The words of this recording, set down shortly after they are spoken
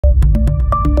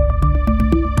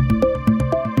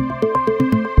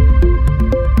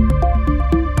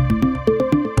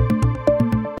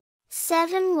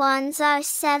7 ones are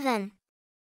 7.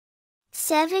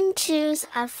 7 twos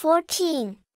are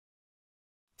 14.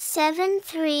 7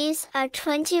 threes are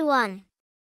 21.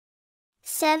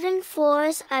 7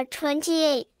 fours are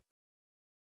 28.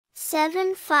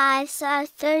 7 fives are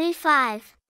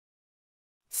 35.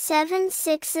 7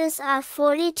 sixes are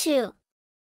 42.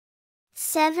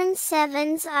 7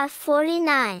 sevens are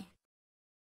 49.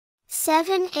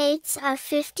 7 eights are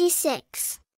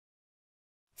 56.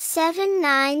 7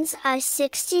 nines are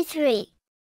 63.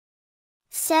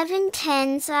 7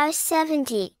 tens are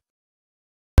 70.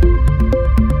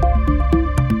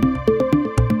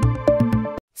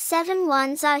 7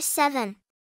 ones are 7.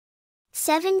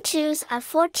 7 twos are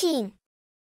 14.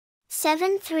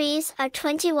 7 threes are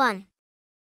 21.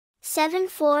 7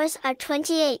 fours are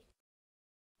 28.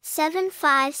 7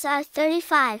 fives are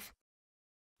 35.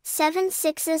 7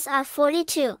 sixes are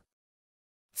 42.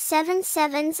 7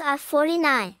 sevens are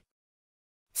 49.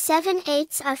 7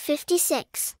 eights are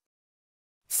 56.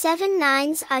 7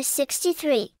 nines are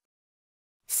 63.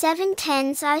 7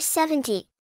 tens are 70.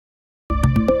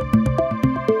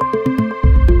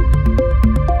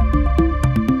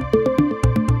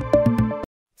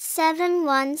 7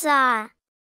 ones are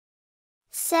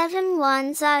 7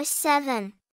 ones are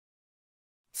 7.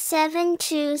 7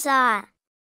 twos are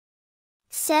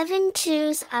 7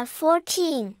 twos are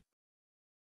 14.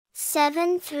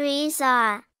 7 threes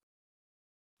are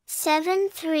 7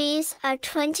 threes are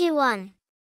 21.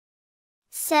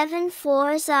 7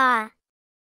 fours are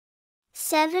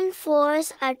 7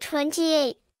 fours are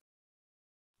 28.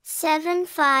 7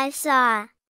 fives are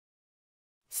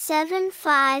 7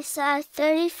 fives are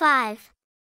 35.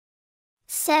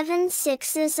 7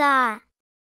 sixes are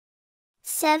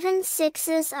 7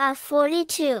 sixes are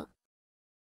 42.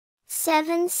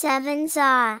 7 sevens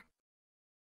are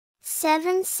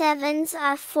 7 sevens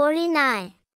are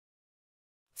 49.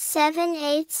 7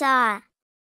 eights are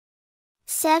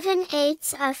 7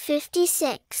 eights are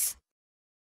 56.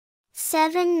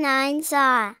 7 nines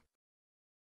are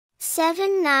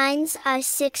 7 nines are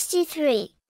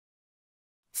 63.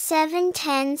 7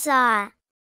 tens are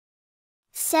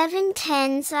 7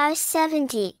 tens are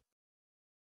 70.